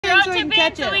can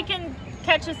catch it. So we can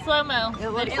catch a slow-mo. It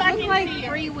looked like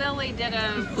Free Willy did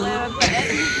a flip.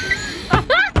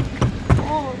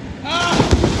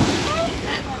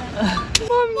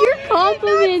 Mom, your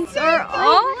compliments are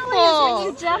awful.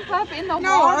 You jump up in the water.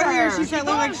 No, earlier she said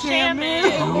look like Shamu.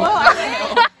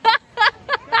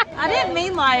 I didn't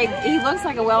mean like he looks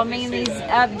like a whale. I mean he's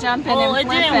up jumping and it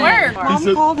flipping. didn't work.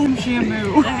 Mom called him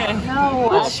Shamu. No.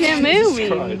 What's Shamu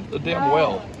mean? The damn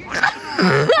well.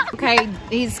 Okay,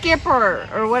 he's Skipper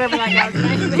or whatever that guy's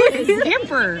name is.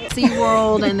 Skipper.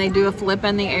 SeaWorld and they do a flip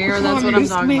in the air. That's what I'm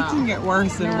talking about. Making it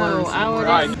worse and No, worse.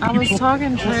 I was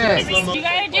talking tricks. You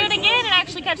gotta do it again and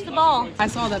actually catch the ball. I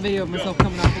saw that video of myself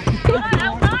coming off.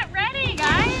 I'm not ready,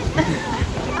 guys.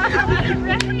 I'm not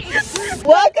ready.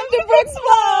 Welcome to Brooke's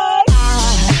Vlog.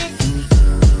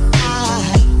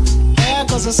 There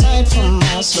goes a sight from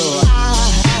my soul.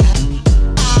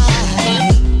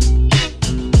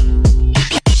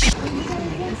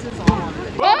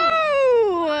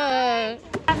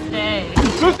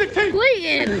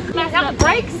 Clayton! If I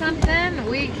break something,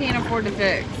 we can't afford to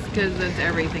fix because it's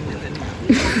everything is in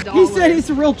here. He said it's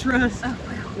a real trust.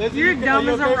 You're dumb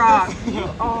as a rock. You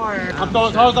are. I'm throwing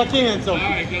as hard as I can, so. Oh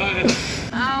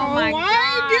my Why god.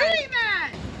 are you doing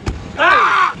that?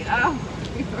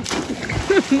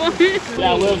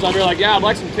 Yeah, Liv's under like, yeah, I'd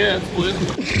like some kids, please.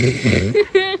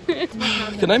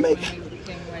 Can I make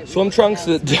swim trunks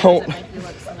that don't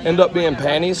end up being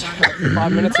panties after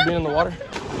 5 minutes of being in the water?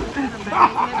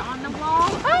 On the wall.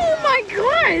 Oh my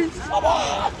gosh!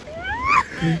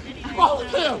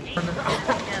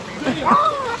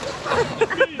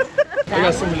 I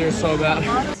got something to do so bad.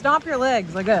 Stomp your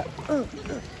legs like that.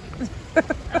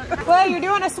 Well, you're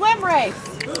doing a swim race.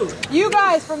 You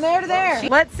guys from there to there.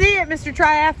 Let's see it, Mr.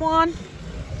 Triathlon.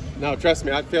 No, trust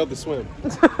me, I failed to swim.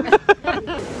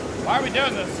 Why are we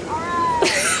doing this?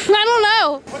 I don't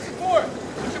know. What's it for?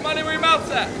 Put your money where your mouth's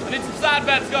at. I need some side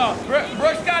bets going.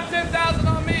 Brooke's got 10,000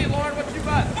 on me. Lauren, what you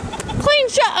bet? Clean,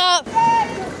 shut up.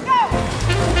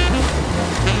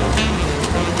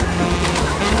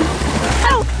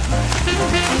 Ow.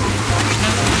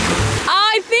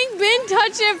 I think Ben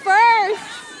touched it first.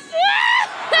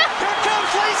 Here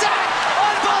comes Lisa!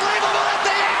 Unbelievable at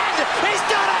the end! He's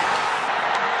done it!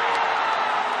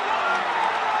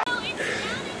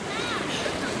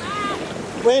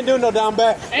 We ain't doing no down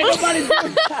back. Ain't nobody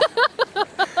doing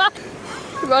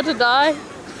You're about to die.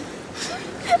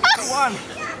 one.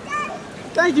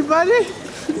 Thank you, buddy.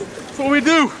 That's what we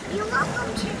do. You're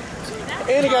welcome to.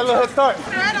 And he got a little head start.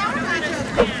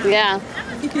 Yeah.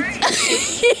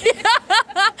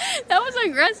 That was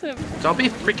aggressive. Don't be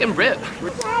freaking ripped.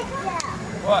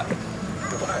 What?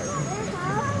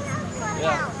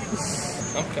 Yeah.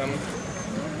 I'm coming.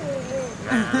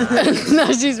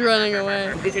 Now she's running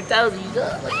away. Get your toesies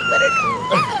up.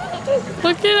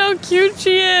 Look at how cute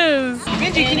she is.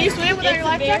 Benji, can you swim without your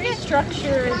life jacket?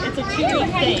 Structured. It's a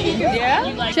 2D thing. Yeah?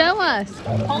 You like Show us.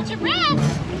 hold your breath.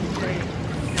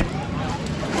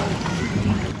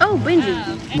 Oh, Benji.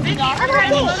 And the doctor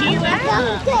has a sheet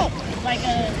like a.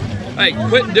 Hey,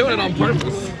 quit doing it on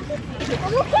purpose.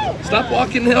 Stop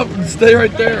walking up and stay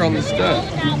right there on the step.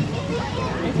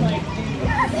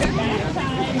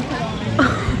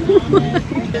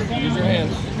 Use your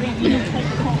hands.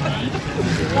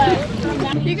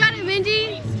 You got it,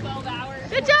 Benji.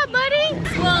 Good job, buddy.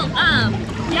 Well,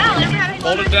 yeah, let's have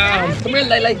Hold it down. Come here,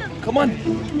 Lele. Come on.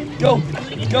 Go.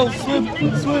 Go. Swim.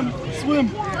 Swim. Swim.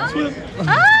 Swim.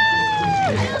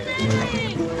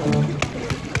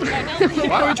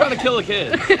 Why are we trying to kill a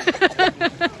kid?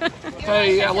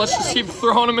 Hey, yeah, let's just keep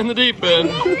throwing him in the deep end.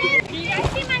 Do you guys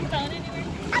see my phone anywhere?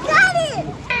 I got it!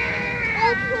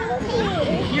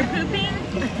 You're pooping?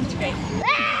 That's great.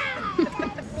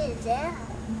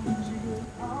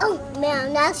 Oh,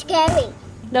 man, that's scary.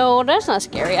 No, that's not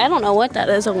scary. I don't know what that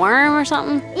is. A worm or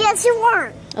something? Yeah, it's a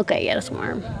worm. Okay, yeah, that's a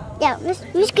worm. Yeah,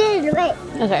 let's get it away.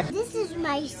 Okay. This is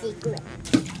my secret.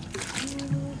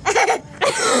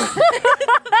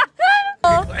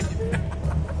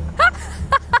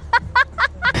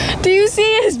 Do you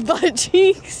see his butt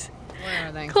cheeks? Where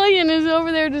are they? Clayton is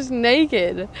over there just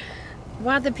naked.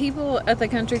 Why the people at the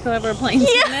country club are playing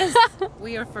tennis?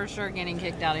 We are for sure getting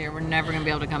kicked out of here. We're never gonna be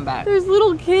able to come back. There's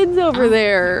little kids over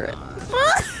there.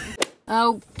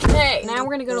 Okay, now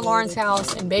we're gonna go to Lauren's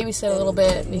house and babysit a little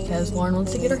bit because Lauren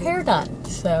wants to get her hair done.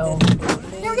 So,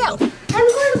 here we go. I'm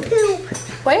going to poop.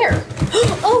 Where?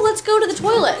 Oh, let's go to the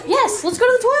toilet. Yes, let's go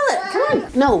to the toilet. Come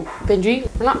on. No, Benji,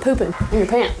 we're not pooping in your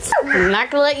pants. I'm not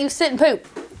gonna let you sit and poop.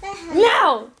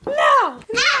 No! No!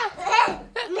 No! No!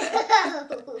 No!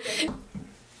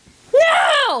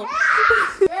 No!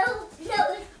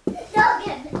 No!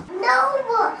 No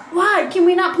more! Why? Can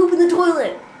we not poop in the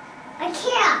toilet? I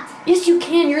can't. Yes, you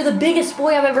can. You're the biggest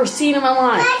boy I've ever seen in my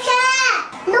life. I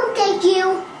can't. No, thank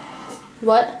you.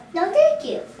 What? No, thank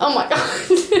you. Oh my God.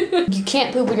 You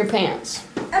can't poop in your pants.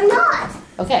 I'm not.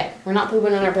 Okay, we're not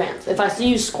pooping in our pants. If I see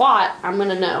you squat, I'm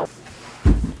gonna know.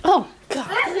 Oh,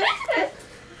 God.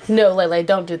 No, Lele,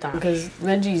 don't do that, because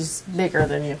Benji's bigger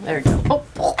than you. There you go.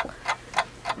 Oh.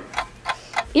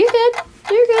 You're good.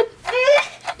 You're good.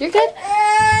 You're good.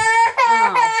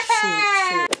 Oh,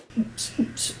 shoot.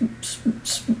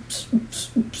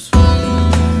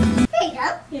 There you go.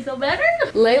 You feel better?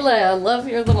 Layla, I love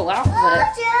your little outfit.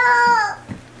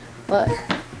 What?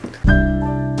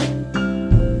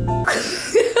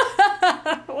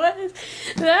 What is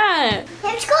that?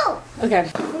 Let's go. Okay.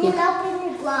 We can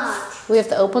open the garage. We have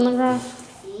to open the garage?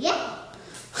 Yeah.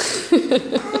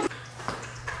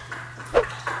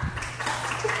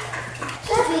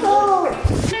 Let's go.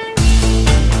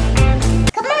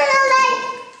 Come on, Lily.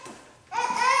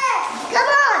 Come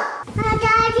on.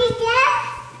 Daddy dead?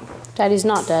 Daddy's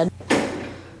not dead.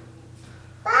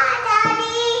 Bye,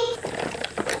 Daddy.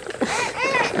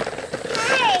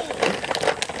 Hey.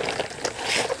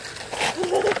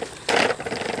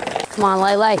 Come on,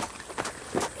 Lele.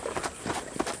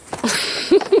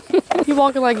 You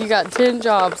walking like you got 10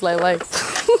 jobs, Lele.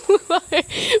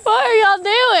 What are y'all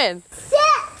doing? Sit.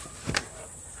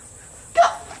 Go.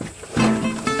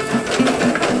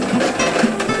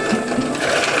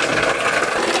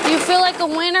 You feel like a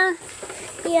winner?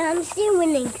 Yeah, I'm still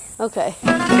winning. Okay.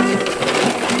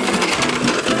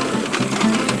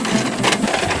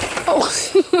 Oh.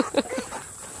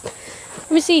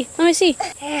 Let me see. Let me see.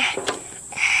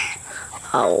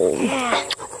 Oh.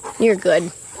 You're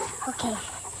good. Okay.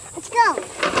 Let's go.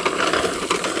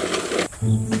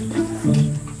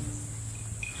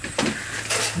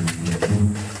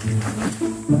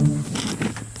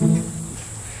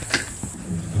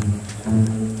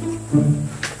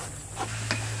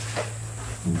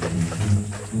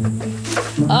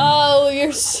 Oh,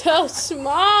 you're so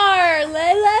smart,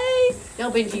 Lele.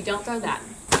 No, Benji, don't throw that.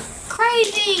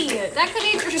 Crazy! That could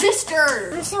eat your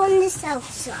sister. I'm still on the south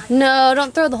side. No,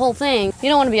 don't throw the whole thing. You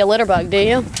don't want to be a litter bug, do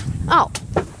you? Oh.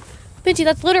 Benji,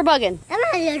 that's litter bugging. I'm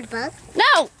not a little bug.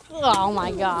 No! Oh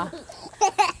my God.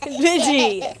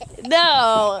 Benji,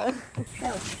 no.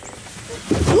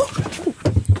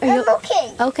 I'm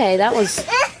okay. Okay, that was...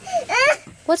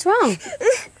 What's wrong?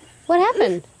 What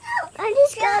happened? I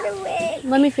just got away.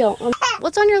 Let me feel.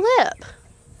 What's on your lip?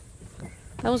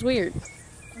 That was weird.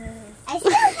 I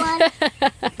still won.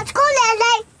 Let's go,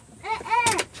 Lele.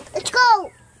 Let's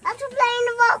go. Let's play in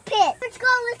the ball pit. Let's go.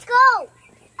 Let's go.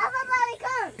 Everybody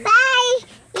come. Bye.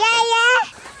 Yeah.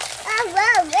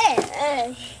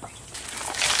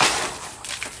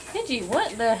 Benji,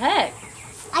 what the heck?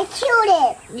 I killed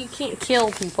it. You can't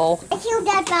kill people. I killed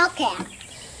that bobcat.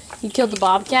 You killed the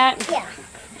bobcat? Yeah.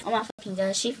 Oh my fucking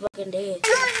God, she fucking dead.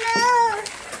 Oh no.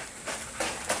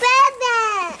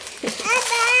 Baba.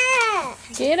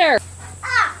 Get her.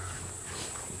 Ah.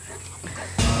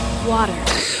 Water.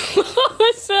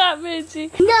 What's that,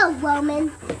 Benji? No,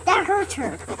 Roman. That hurts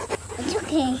her. It's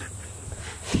okay.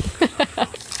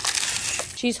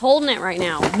 She's holding it right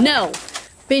now. No.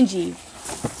 Benji,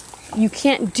 you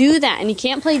can't do that, and you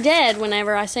can't play dead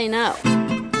whenever I say no.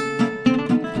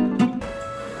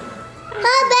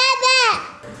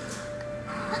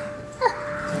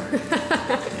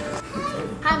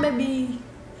 Hi, baby.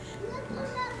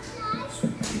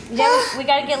 Yeah, we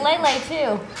gotta get Lele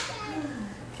too.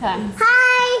 Okay.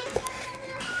 Hi.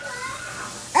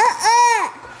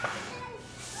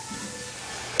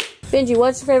 Benji,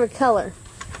 what's your favorite color?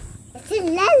 It's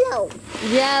yellow.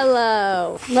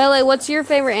 Yellow. Lele, what's your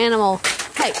favorite animal?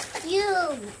 Hey.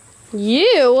 You.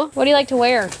 You? What do you like to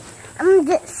wear?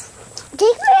 This.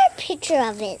 Take a picture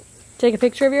of it. Take a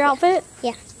picture of your outfit?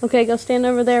 Yeah. Okay, go stand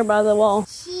over there by the wall.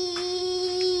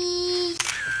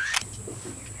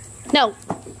 No.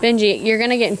 Benji, you're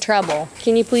gonna get in trouble.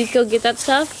 Can you please go get that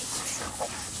stuff?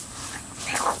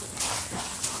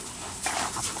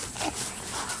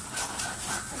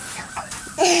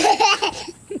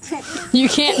 You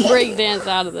can't break dance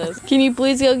out of this. Can you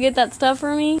please go get that stuff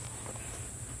for me?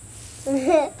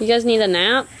 You guys need a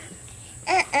nap?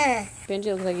 Benji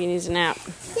looks like he needs a nap.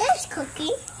 Yes,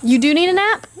 Cookie. You do need a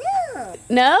nap? No.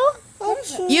 No?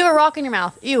 You have a rock in your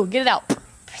mouth. Ew, get it out.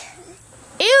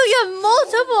 Ew, you have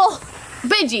multiple.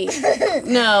 Benji.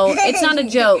 No, it's not a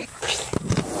joke.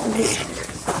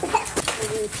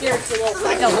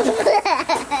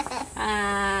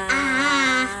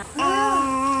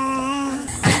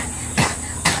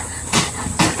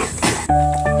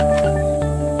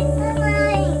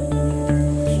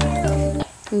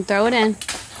 And throw it in.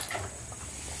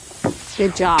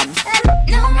 Good job.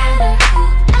 No matter who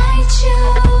I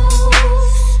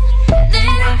choose, they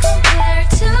don't compare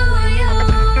to you.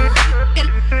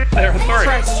 There, sorry.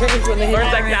 Tries to change when they hit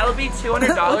Lauren's like, that'll be $200.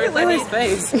 Look at Lily's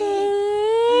face. Look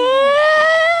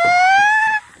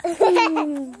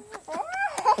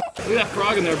at that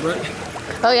frog in there, Brooke.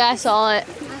 Oh yeah, I saw it.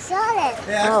 I saw it.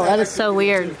 Oh, that is so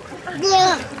weird.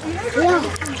 Yeah. Yeah.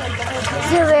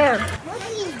 So weird. Look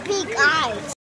at his big eyes.